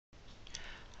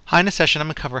Hi, in this session I'm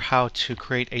going to cover how to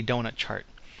create a donut chart.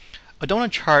 A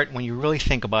donut chart, when you really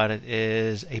think about it,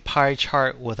 is a pie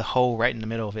chart with a hole right in the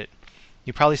middle of it.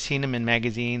 You've probably seen them in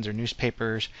magazines or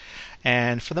newspapers,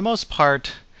 and for the most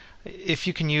part, if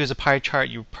you can use a pie chart,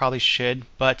 you probably should,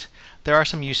 but there are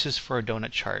some uses for a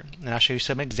donut chart. And I'll show you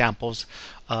some examples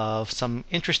of some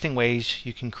interesting ways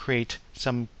you can create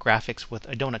some graphics with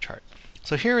a donut chart.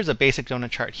 So here is a basic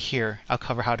donut chart here. I'll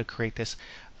cover how to create this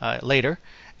later.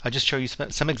 I'll just show you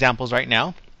some examples right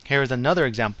now. Here is another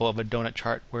example of a donut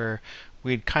chart where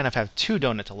we'd kind of have two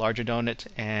donuts, a larger donut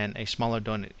and a smaller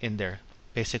donut in there.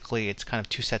 Basically, it's kind of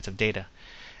two sets of data.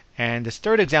 And this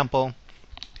third example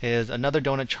is another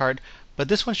donut chart, but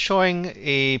this one's showing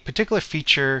a particular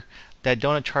feature that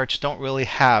donut charts don't really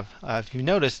have. If you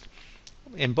noticed,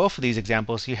 in both of these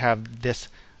examples, you have this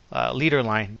leader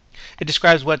line. It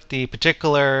describes what the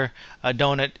particular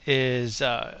donut is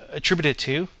attributed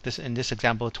to. This in this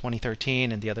example,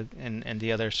 2013, and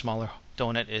the other smaller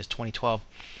donut is 2012.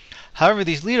 However,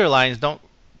 these leader lines don't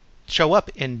show up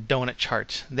in donut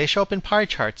charts. They show up in pie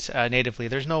charts natively.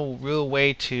 There's no real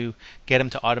way to get them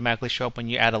to automatically show up when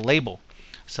you add a label.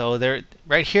 So there,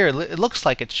 right here, it looks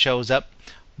like it shows up,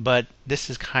 but this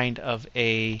is kind of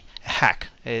a hack.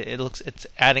 It's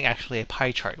adding actually a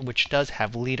pie chart, which does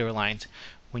have leader lines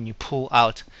when you pull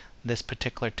out this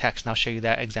particular text. And I'll show you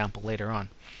that example later on.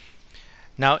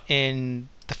 Now, in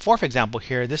the fourth example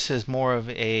here, this is more of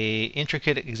a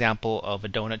intricate example of a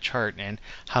donut chart and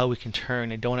how we can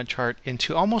turn a donut chart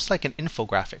into almost like an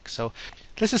infographic. So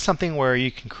this is something where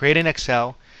you can create an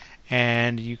Excel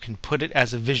and you can put it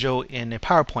as a visual in a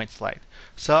PowerPoint slide.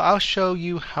 So I'll show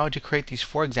you how to create these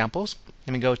four examples.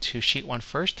 Let me go to sheet 1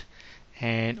 first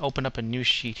and open up a new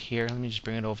sheet here. Let me just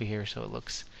bring it over here so it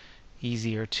looks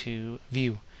easier to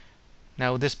view.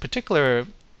 Now, this particular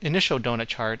initial donut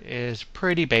chart is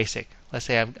pretty basic. Let's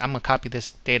say I'm going to copy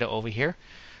this data over here.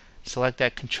 Select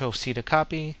that, Control C to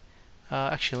copy.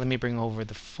 Actually, let me bring over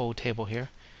the full table here.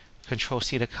 Control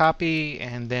C to copy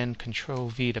and then Control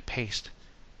V to paste.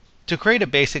 To create a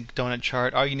basic donut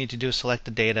chart, all you need to do is select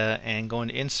the data and go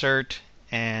into Insert,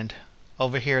 and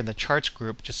over here in the Charts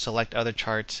group, just select Other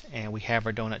Charts, and we have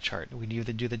our donut chart. We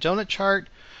either do the donut chart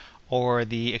or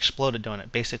the exploded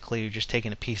donut. Basically, you're just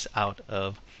taking a piece out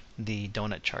of the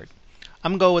donut chart.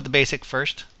 I'm going to go with the basic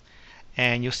first,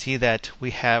 and you'll see that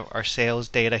we have our sales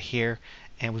data here,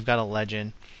 and we've got a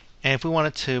legend. And if we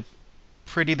wanted to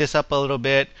pretty this up a little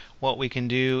bit, what we can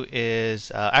do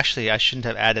is actually I shouldn't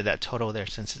have added that total there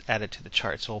since it's added to the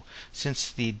chart. So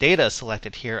since the data is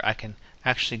selected here, I can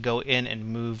actually go in and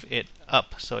move it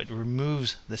up so it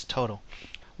removes this total.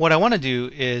 What I want to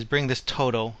do is bring this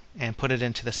total and put it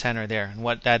into the center there, and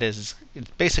what that is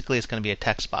basically it's going to be a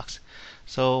text box.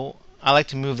 So I like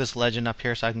to move this legend up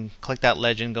here so I can click that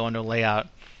legend, go into layout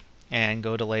and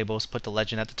go to labels, put the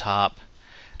legend at the top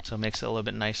so it makes it a little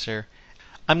bit nicer.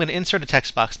 I'm going to insert a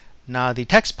text box. Now the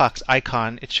text box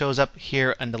icon, it shows up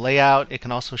here in the layout. It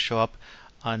can also show up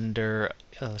under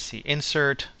let's see,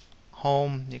 Insert,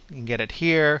 Home. You can get it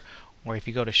here, or if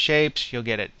you go to Shapes, you'll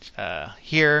get it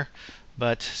here.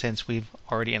 But since we've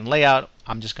already in layout,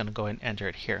 I'm just going to go ahead and enter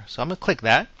it here. So I'm going to click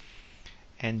that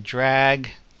and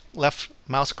drag, left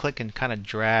mouse click and kind of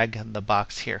drag the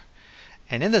box here.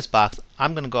 And in this box,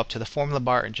 I'm going to go up to the formula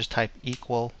bar and just type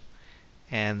equal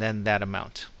and then that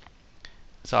amount.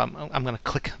 So I'm going to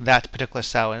click that particular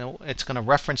cell, and it's going to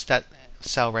reference that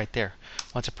cell right there.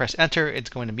 Once I press enter,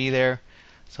 it's going to be there.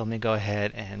 So let me go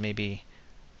ahead and maybe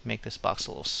make this box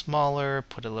a little smaller,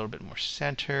 put it a little bit more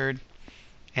centered,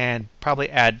 and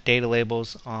probably add data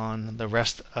labels on the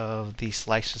rest of the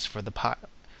slices for the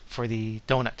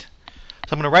donut.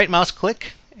 So I'm going to right mouse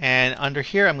click, and under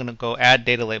here I'm going to go add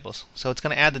data labels. So it's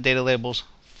going to add the data labels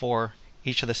for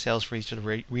each of the cells for each of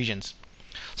the regions.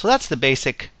 So that's the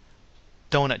basic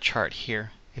donut chart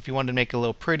here. If you wanted to make it a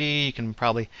little pretty, you can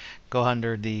probably go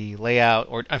under the layout,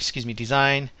 or excuse me,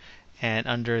 design, and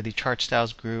under the chart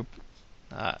styles group,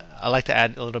 I like to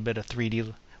add a little bit of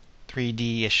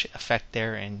 3D-ish effect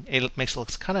there, and it makes it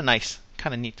look kind of nice,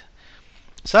 kind of neat.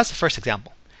 So that's the first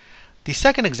example. The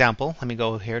second example, let me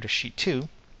go here to sheet 2,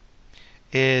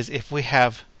 is if we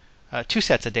have two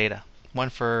sets of data, one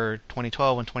for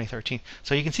 2012 and 2013.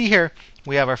 So you can see here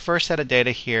we have our first set of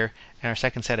data here and our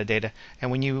second set of data. And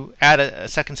when you add a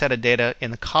second set of data in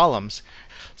the columns,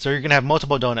 so you're going to have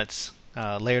multiple donuts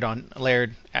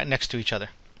layered next to each other.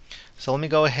 So let me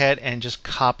go ahead and just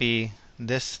copy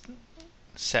this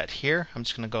set here. I'm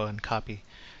just going to go ahead and copy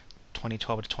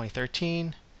 2012 to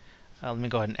 2013. Let me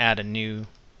go ahead and add a new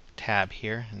tab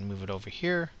here and move it over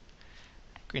here.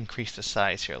 Increase the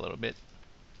size here a little bit.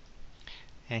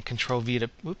 And Control V to,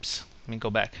 oops, let me go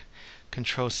back.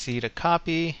 Control C to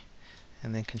copy,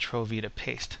 and then Control V to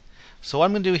paste. So what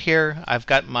I'm going to do here, I've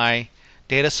got my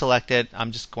data selected.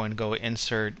 I'm just going to go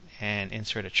insert and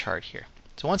insert a chart here.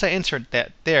 So once I insert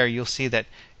that there, you'll see that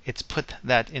it's put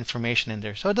that information in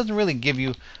there. So it doesn't really give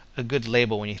you a good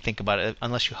label when you think about it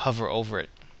unless you hover over it.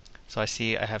 So I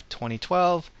see I have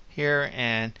 2012 here,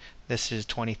 and this is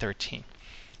 2013.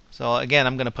 So again,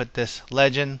 I'm going to put this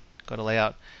legend, go to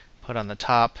layout, put on the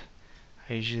top.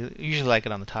 I usually like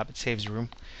it on the top, it saves room.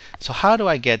 So how do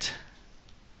I get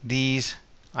these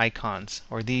icons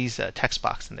or these text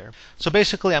box in there? So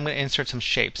basically I'm going to insert some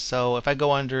shapes. So if I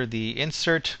go under the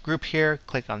insert group here,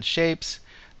 click on shapes,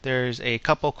 there's a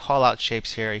couple call out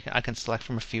shapes here. I can select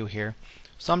from a few here.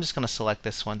 So I'm just going to select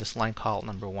this one, this line call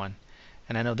number 1.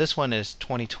 And I know this one is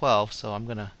 2012, so I'm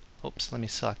going to, let me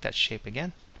select that shape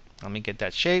again. Let me get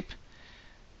that shape.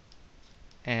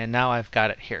 And now I've got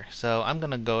it here. So I'm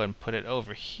going to go and put it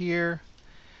over here.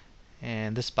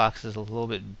 And this box is a little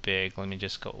bit big. Let me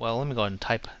just go, let me go ahead and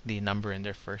type the number in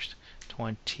there first.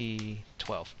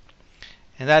 2012.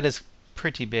 And that is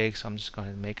pretty big, so I'm just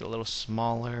going to make it a little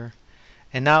smaller.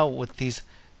 And now with these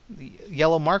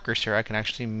yellow markers here, I can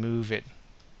actually move it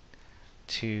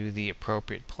to the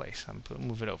appropriate place. I'm going to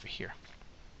move it over here.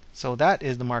 So that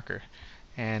is the marker.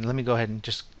 And let me go ahead and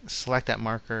just select that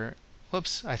marker.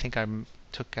 Whoops, I think I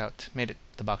made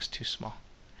the box too small.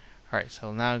 Alright,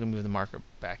 so now I'm going to move the marker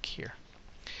back here.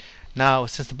 Now,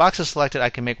 since the box is selected, I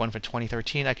can make one for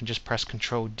 2013. I can just press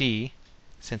Control D,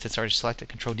 since it's already selected,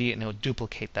 Control D, and it will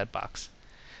duplicate that box.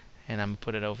 And I'm going to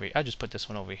put it over here. I'll just put this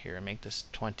one over here and make this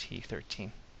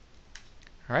 2013.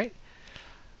 Alright.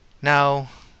 Now,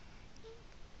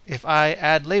 if I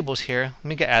add labels here, let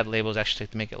me add labels actually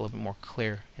to make it a little bit more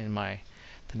clear in the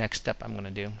next step I'm going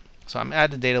to do. So I'm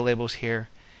add the data labels here,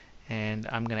 and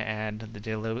I'm going to add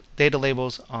the data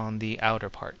labels on the outer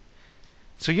part.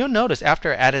 So you'll notice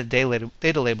after I added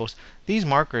data labels, these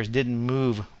markers didn't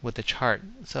move with the chart.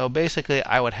 So basically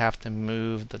I would have to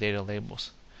move the data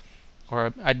labels,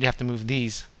 or I'd have to move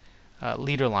these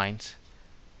leader lines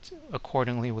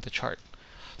accordingly with the chart.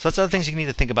 So that's other things you need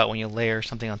to think about when you layer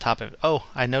something on top of it. Oh,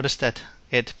 I noticed that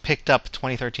it picked up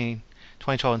 2013,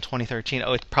 2012 and 2013.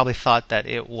 Oh, it probably thought that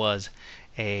it was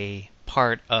a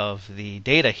part of the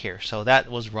data here. So that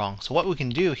was wrong. So what we can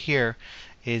do here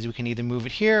is we can either move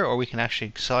it here, or we can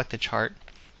actually select the chart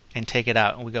and take it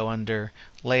out. And we go under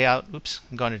layout,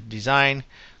 go under design,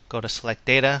 go to select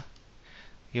data.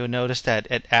 You'll notice that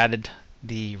it added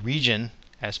the region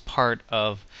as part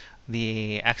of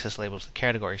the access labels, the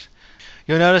categories.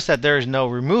 You'll notice that there is no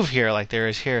remove here like there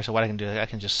is here. So what I can do is I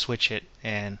can just switch it,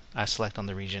 and I select on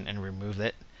the region and remove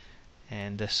it,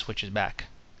 and this switches back.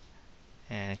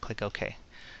 And click OK.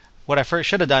 What I first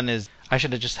should have done is I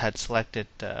should have just had selected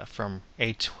from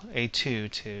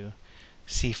A2 to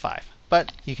C5.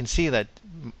 But you can see that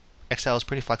Excel is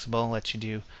pretty flexible and lets you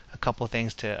do a couple of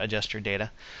things to adjust your data.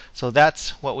 So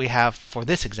that's what we have for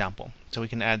this example. So we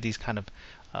can add these kind of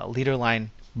leader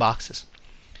line boxes.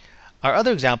 Our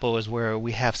other example is where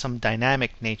we have some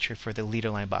dynamic nature for the leader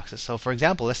line boxes. So for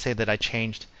example, let's say that I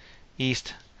changed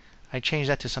East. I changed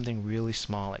that to something really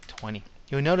small, like 20.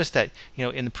 You'll notice that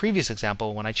in the previous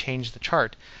example, when I changed the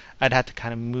chart, I'd have to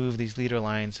kind of move these leader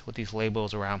lines with these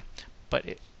labels around. But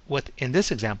in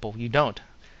this example, you don't.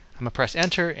 I'm going to press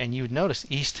Enter, and you would notice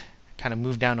East kind of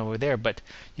moved down over there, but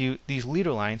these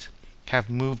leader lines have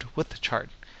moved with the chart.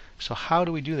 So how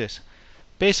do we do this?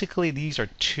 Basically, these are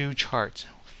two charts.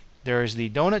 There is the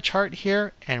donut chart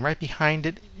here, and right behind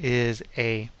it is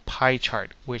a pie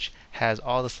chart, which has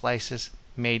all the slices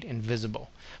made invisible,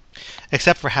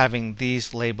 except for having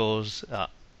these labels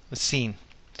seen.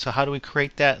 So how do we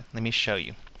create that? Let me show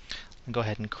you. I'll go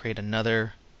ahead and create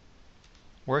another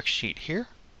worksheet here,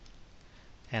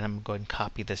 and I'm going to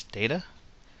copy this data.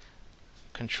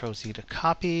 Control Z to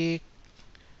copy,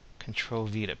 Control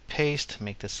V to paste,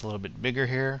 make this a little bit bigger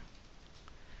here.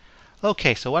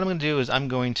 Okay, so what I'm going to do is I'm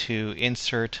going to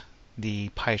insert the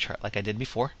pie chart like I did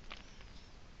before.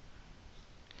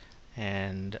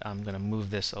 And I'm going to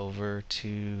move this over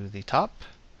to the top.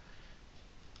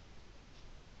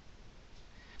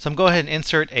 So I'm going to go ahead and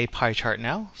insert a pie chart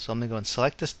now. So I'm going to go and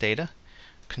select this data,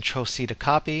 Control C to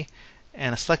copy,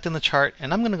 and I select in the chart,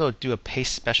 and I'm going to go do a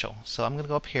paste special. So I'm going to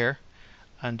go up here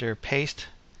under paste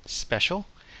special,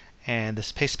 and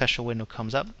this paste special window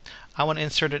comes up. I want to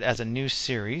insert it as a new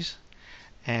series,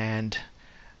 and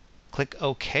click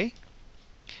OK.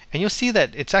 And you'll see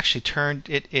that it's actually turned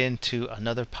it into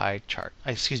another pie chart.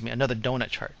 Another donut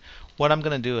chart. What I'm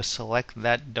going to do is select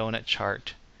that donut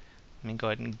chart. Let me go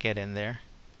ahead and get in there.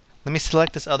 Let me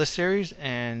select this other series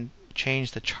and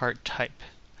change the chart type.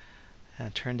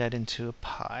 And turn that into a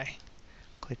pie.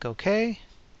 Click OK.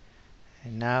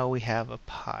 And now we have a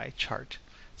pie chart.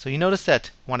 So you notice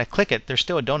that when I click it, there's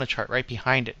still a donut chart right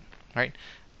behind it. Right?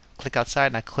 Click outside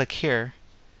and I click here.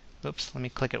 Oops, let me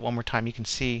click it one more time. You can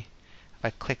see if I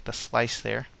click the slice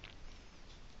there.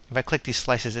 If I click these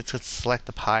slices, it's going to select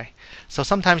the pie. So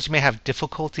sometimes you may have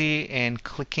difficulty in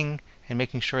clicking and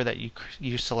making sure that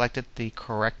you selected the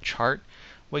correct chart.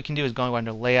 What you can do is go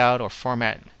under Layout or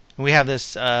Format. We have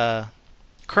this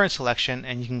current selection,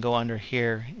 and you can go under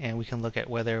here and we can look at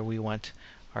whether we want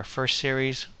our first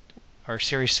series or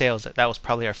series sales. That was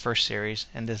probably our first series,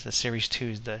 and this is series 2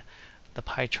 is the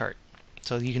pie chart.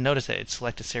 So you can notice that it's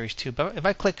selected series 2. But if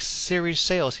I click series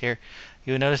sales here,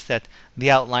 you'll notice that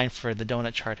the outline for the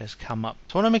donut chart has come up.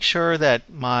 So I want to make sure that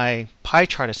my pie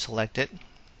chart is selected.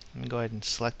 Let me go ahead and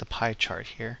select the pie chart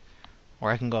here.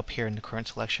 Or I can go up here in the current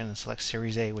selection and select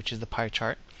series A, which is the pie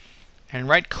chart, and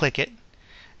right click it.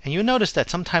 And you'll notice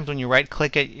that sometimes when you right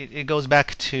click it, it goes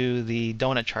back to the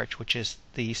donut chart, which is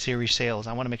the series sales.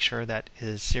 I want to make sure that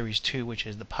is series 2, which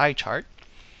is the pie chart.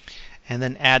 And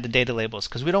then add the data labels,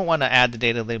 because we don't want to add the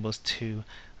data labels to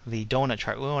the donut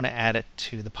chart. We want to add it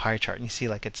to the pie chart. And you see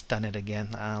like it's done it again.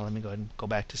 Let me go ahead and go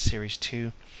back to series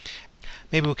 2.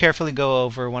 Maybe we'll carefully go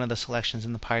over one of the selections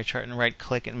in the pie chart and right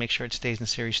click it and make sure it stays in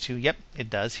series 2. Yep, it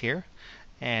does here.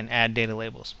 And add data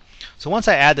labels. So once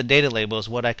I add the data labels,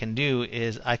 what I can do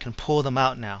is I can pull them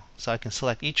out now. So I can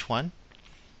select each one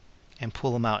and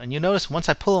pull them out. And you notice once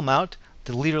I pull them out,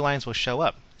 the leader lines will show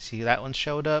up. See, that one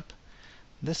showed up.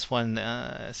 This one,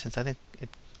 since I think it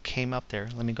came up there,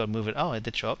 let me go and move it. Oh, it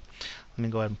did show up. Let me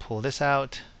go ahead and pull this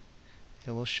out.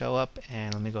 It will show up,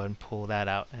 and let me go ahead and pull that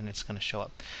out, and it's going to show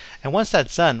up. And once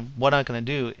that's done, what I'm going to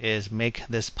do is make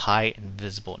this pie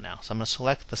invisible now. So I'm going to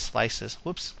select the slices.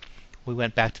 Whoops, we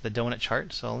went back to the donut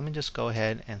chart. So let me just go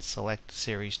ahead and select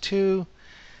series 2.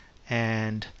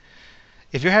 And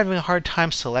if you're having a hard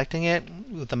time selecting it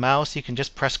with the mouse, you can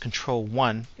just press Control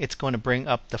 1. It's going to bring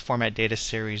up the Format Data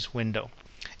Series window.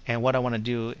 And what I want to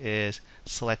do is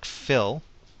select Fill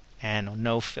and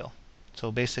No Fill.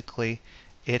 So basically,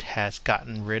 it has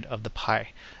gotten rid of the pie.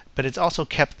 But it's also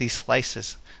kept these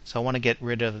slices. So I want to get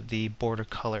rid of the border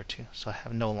color too. So I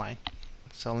have no line.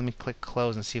 So let me click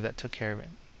Close and see if that took care of it.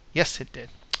 Yes, it did.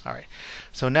 Alright.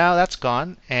 So now that's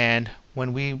gone. And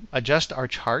when we adjust our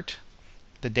chart,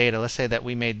 the data, let's say that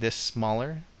we made this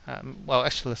smaller. Well,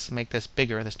 actually, let's make this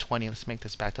bigger. This 20. Let's make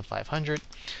this back to 500.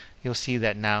 You'll see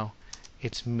that now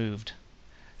it's moved.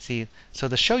 See, so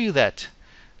to show you that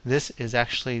this is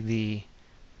actually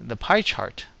the pie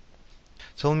chart.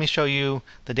 So let me show you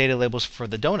the data labels for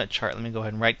the donut chart. Let me go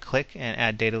ahead and right click and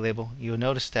add data label. You'll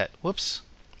notice that, whoops,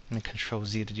 let me Control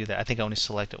Z to do that. I think I only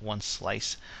selected one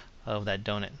slice of that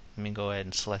donut. Let me go ahead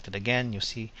and select it again. You'll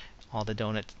see all the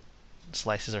donut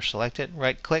slices are selected.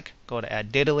 Right click, go to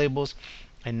add data labels,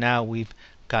 and now we've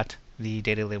got the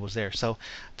data labels there. So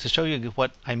to show you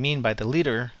what I mean by the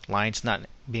leader lines not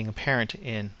being apparent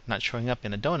in not showing up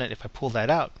in a donut, if I pull that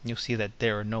out, you'll see that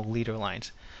there are no leader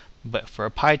lines. But for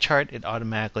a pie chart, it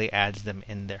automatically adds them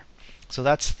in there. So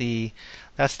that's the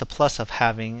plus of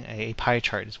having a pie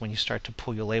chart, is when you start to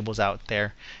pull your labels out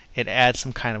there, it adds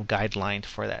some kind of guideline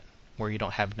for that, where you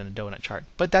don't have it in a donut chart.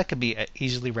 But that could be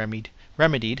easily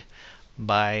remedied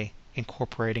by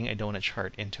incorporating a donut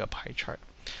chart into a pie chart.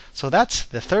 So that's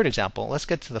the third example. Let's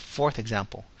get to the fourth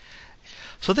example.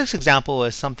 So this example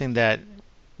is something that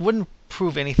wouldn't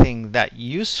prove anything that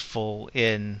useful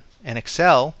in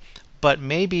Excel, but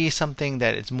maybe something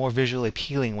that is more visually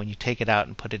appealing when you take it out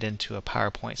and put it into a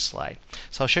PowerPoint slide.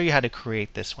 So I'll show you how to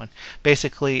create this one.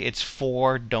 Basically, it's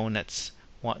 4 donuts.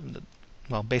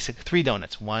 Basically 3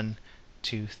 donuts. 1,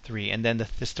 2, 3. And then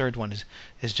this third one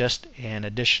is just an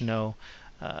additional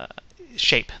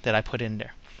shape that I put in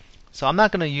there. So I'm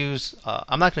not going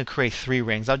to create 3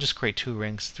 rings. I'll just create 2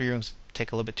 rings. 3 rings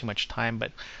take a little bit too much time,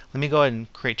 but let me go ahead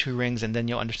and create 2 rings, and then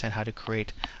you'll understand how to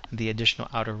create the additional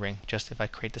outer ring, just if I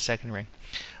create the second ring.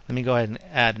 Let me go ahead and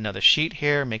add another sheet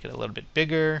here, make it a little bit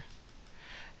bigger,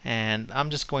 and I'm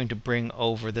just going to bring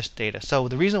over this data. So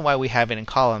the reason why we have it in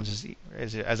columns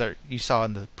is as you saw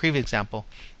in the previous example,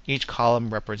 each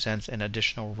column represents an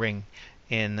additional ring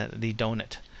in the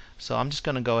donut. So I'm just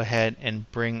going to go ahead and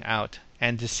bring out,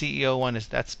 and the CEO one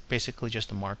that's basically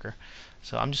just a marker.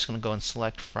 So I'm just going to go and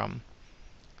select from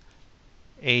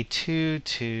A2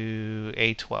 to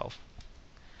A12.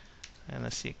 And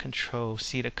let's see, Control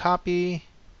C to copy.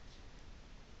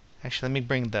 Actually, let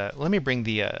me bring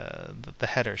the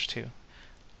headers too.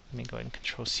 Let me go ahead and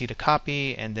Control C to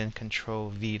copy, and then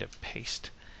Control V to paste.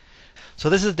 So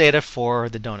this is data for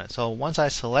the donut. So once I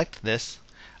select this,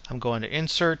 I'm going to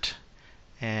Insert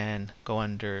and go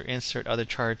under Insert Other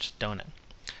Charts, Donut.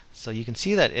 So you can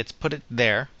see that it's put it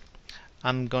there.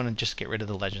 I'm going to just get rid of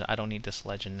the legend. I don't need this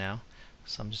legend now.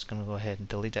 So I'm just going to go ahead and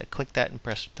delete that. Click that and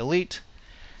press delete.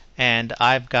 And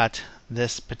I've got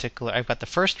I've got the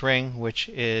first ring, which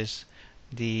is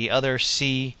the other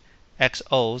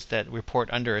CXOs that report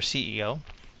under a CEO.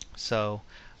 So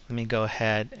let me go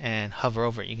ahead and hover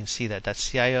over it. You can see that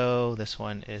that's CIO, this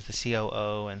one is the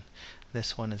COO, and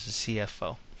this one is the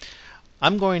CFO.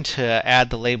 I'm going to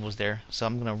add the labels there. So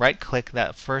I'm going to right click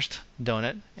that first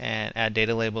donut and add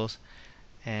data labels,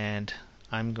 and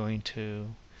I'm going to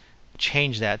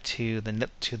change that to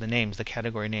the names, the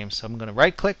category names. So I'm going to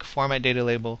right click, format data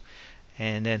label,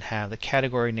 and then have the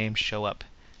category names show up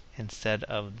instead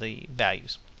of the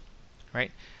values.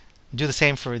 Right? Do the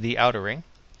same for the outer ring.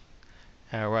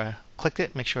 Click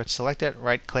it, make sure it's selected,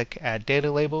 right click, add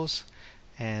data labels,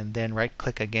 and then right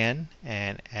click again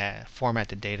and format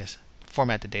the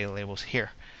data labels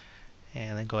here.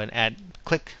 And then go ahead and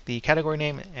click the category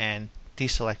name and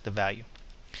deselect the value.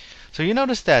 So you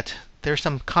notice that there's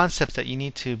some concepts that you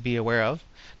need to be aware of.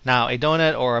 Now, a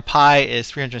donut or a pie is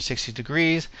 360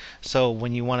 degrees, so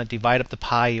when you want to divide up the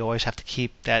pie, you always have to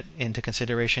keep that into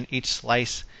consideration. Each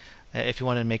slice, if you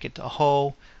want to make it a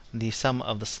whole, the sum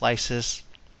of the slices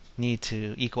need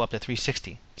to equal up to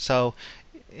 360. So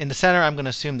in the center, I'm going to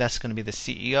assume that's going to be the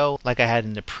CEO, like I had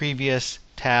in the previous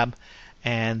tab,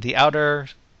 and the outer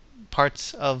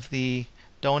parts of the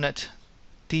donut,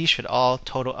 these should all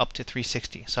total up to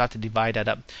 360. So I have to divide that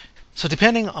up. So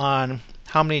depending on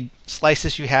how many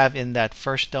slices you have in that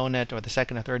first donut or the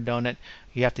second or third donut,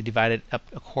 you have to divide it up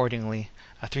accordingly,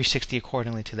 360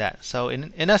 accordingly to that. So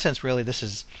in essence, really, this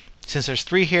is, since there's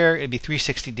 3 here, it'd be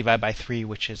 360 divided by 3,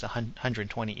 which is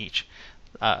 120 each.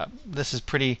 This is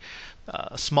pretty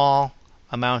small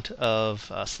amount of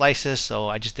slices, so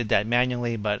I just did that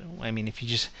manually. But I mean, if you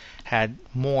just had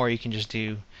more, you can just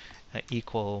do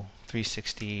equal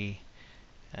 360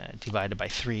 divided by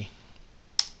 3,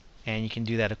 and you can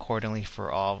do that accordingly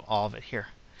for all of it here.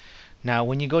 Now,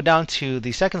 when you go down to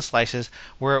the second slices,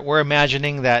 we're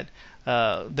imagining that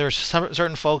there's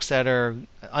certain folks that are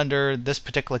under this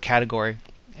particular category.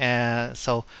 And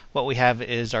so what we have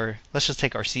is let's just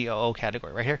take our COO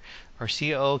category right here. Our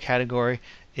COO category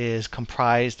is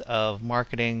comprised of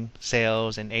marketing,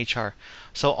 sales, and HR.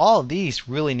 So all of these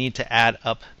really need to add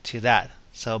up to that.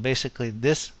 So basically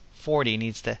this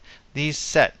 40 these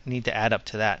set need to add up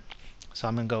to that. So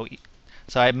I'm going to go,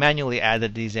 so I manually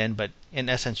added these in, but in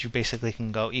essence you basically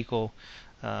can go equal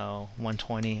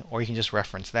 120, or you can just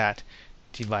reference that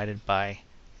divided by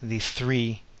the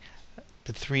three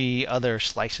other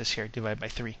slices here, divided by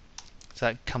 3. So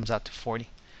that comes out to 40.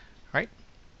 Right?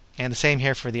 And the same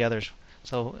here for the others.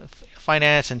 So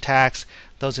finance and tax,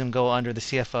 those can go under the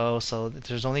CFO. So if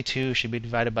there's only 2, should be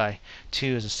divided by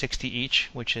 2 is a 60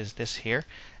 each, which is this here.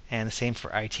 And the same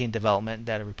for IT and development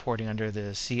that are reporting under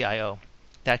the CIO.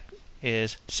 That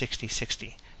is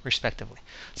 60-60 respectively.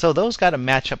 So those got to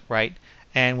match up right.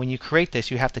 And when you create this,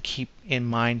 you have to keep in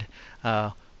mind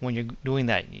when you're doing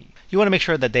that, you want to make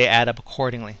sure that they add up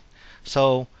accordingly.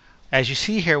 So as you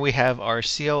see here, we have our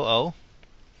COO,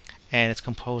 and it's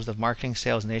composed of marketing,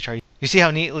 sales, and HR. You see how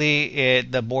neatly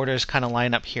the borders kind of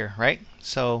line up here, right?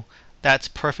 So that's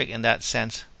perfect in that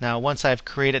sense. Now, once I've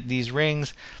created these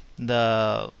rings,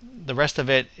 the rest of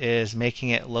it is making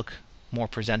it look more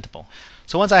presentable.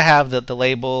 So once I have the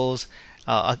labels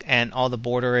and all the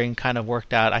bordering kind of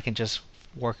worked out, I can just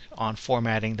work on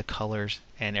formatting the colors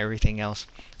and everything else.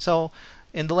 So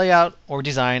in the layout or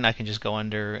design, I can just go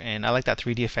under, and I like that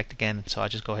 3D effect again, so I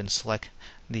just go ahead and select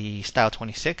the style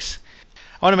 26.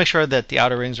 I want to make sure that the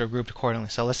outer rings are grouped accordingly.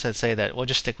 So let's say that we'll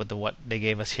just stick with what they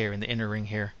gave us here in the inner ring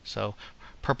here. So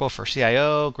purple for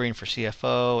CIO, green for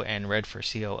CFO, and red for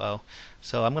COO.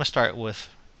 So I'm going to start with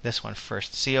this one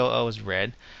first. COO is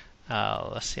red.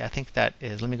 Let's see, I think that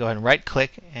is, let me go ahead and right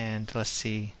click, and let's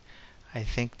see, I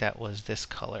think that was this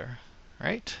color,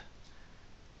 right?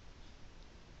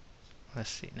 Let's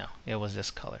see, no, it was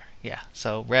this color. Yeah,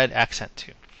 so red accent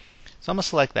 2. So I'm going to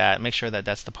select that, make sure that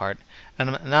that's the part.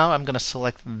 And now I'm going to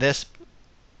select this,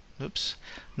 oops,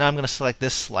 now I'm going to select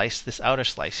this slice, this outer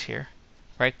slice here.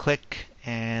 Right click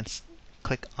and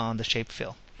click on the shape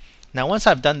fill. Now once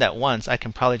I've done that once, I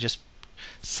can probably just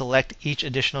select each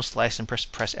additional slice and press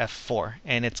F4,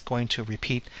 and it's going to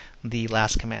repeat the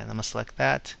last command. I'm going to select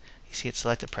that. You see it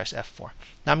selected, press F4.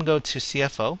 Now I'm going to go to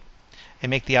CFO and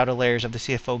make the outer layers of the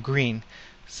CFO green.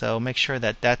 So make sure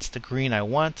that that's the green I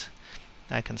want.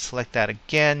 I can select that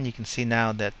again. You can see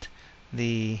now that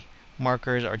the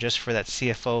markers are just for that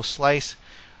CFO slice.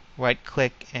 Right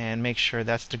click and make sure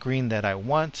that's the green that I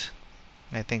want.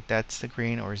 I think that's the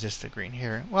green, or is this the green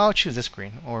here? Well, I'll choose this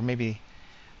green, or maybe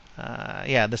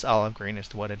Yeah, this olive green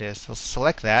is what it is. So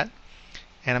select that,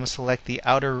 and I'm going to select the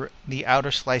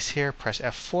outer slice here, press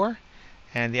F4,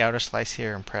 and the outer slice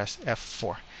here and press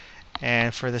F4.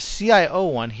 And for the CIO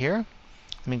one here,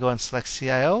 let me go and select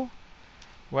CIO,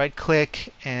 right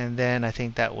click, and then I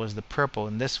think that was the purple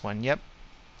in this one. Yep,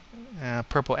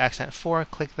 purple accent 4,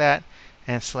 click that,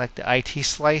 and select the IT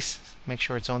slice. Make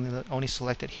sure it's only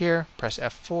selected here, press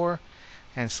F4,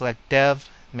 and select dev.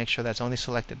 Make sure that's only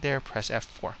selected there, press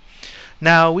F4.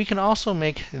 Now we can also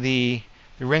make the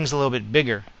rings a little bit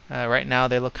bigger. Right now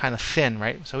they look kind of thin,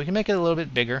 right? So we can make it a little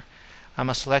bit bigger. I'm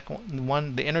going to select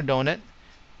the inner donut,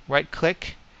 right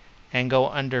click, and go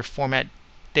under Format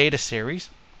Data Series.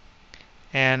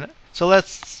 And so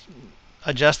let's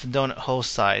adjust the donut hole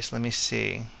size. Let me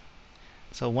see.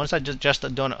 So once I adjust the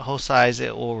donut hole size,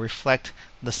 it will reflect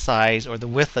the size or the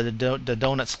width of the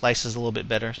donut slices a little bit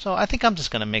better. So I think I'm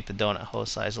just going to make the donut hole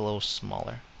size a little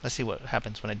smaller. Let's see what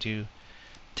happens when I do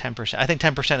 10%. I think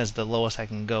 10% is the lowest I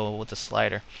can go with the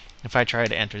slider. If I try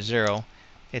to enter 0,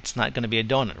 it's not going to be a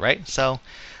donut, right? So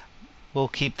we'll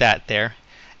keep that there.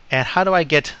 And how do I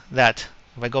get that?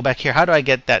 If I go back here, how do I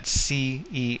get that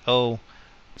CEO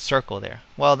circle there?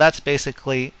 Well, that's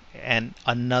basically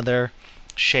another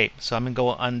shape. So I'm going to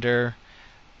go under,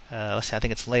 let's see, I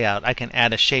think it's layout. I can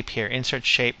add a shape here, insert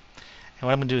shape. And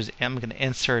what I'm going to do is I'm going to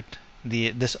insert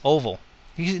this oval.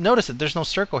 You notice that there's no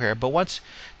circle here, but once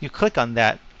you click on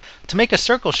that, to make a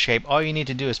circle shape, all you need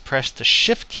to do is press the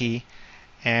Shift key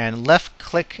and left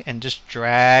click and just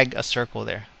drag a circle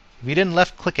there. If you didn't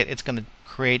left click it, it's going to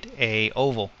create a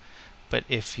oval. But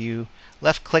if you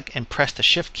left click and press the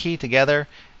Shift key together,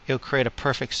 it'll create a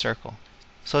perfect circle.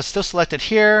 So it's still selected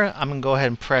here. I'm going to go ahead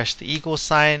and press the equal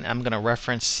sign. I'm going to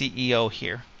reference CEO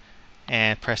here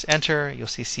and press enter. You'll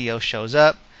see CEO shows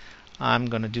up. I'm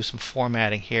going to do some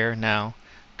formatting here now.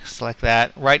 Select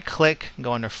that, right click,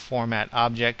 go under Format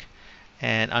Object,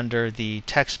 and under the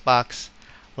text box,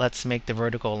 let's make the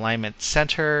vertical alignment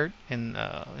center in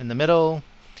the middle,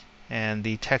 and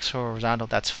the text horizontal.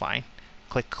 That's fine.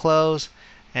 Click close,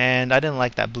 and I didn't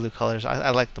like that blue colors. I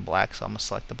like the black, so I'm going to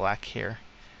select the black here.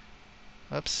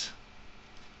 Oops.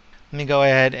 Let me go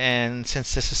ahead and,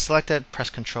 since this is selected,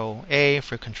 press Control A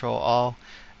for Control All,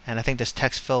 and I think this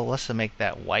text fill, let's make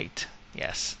that white.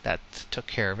 Yes, that took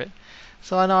care of it.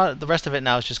 So I know the rest of it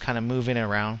now is just kind of moving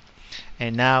around,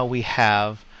 and now we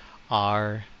have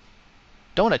our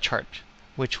donut chart,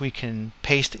 which we can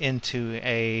paste into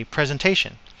a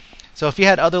presentation. So if you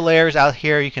had other layers out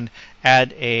here, you can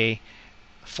add a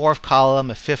 4th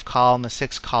column, a 5th column, a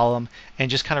 6th column,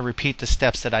 and just kind of repeat the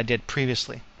steps that I did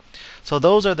previously. So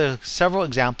those are the several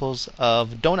examples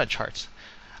of donut charts.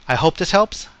 I hope this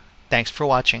helps. Thanks for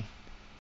watching.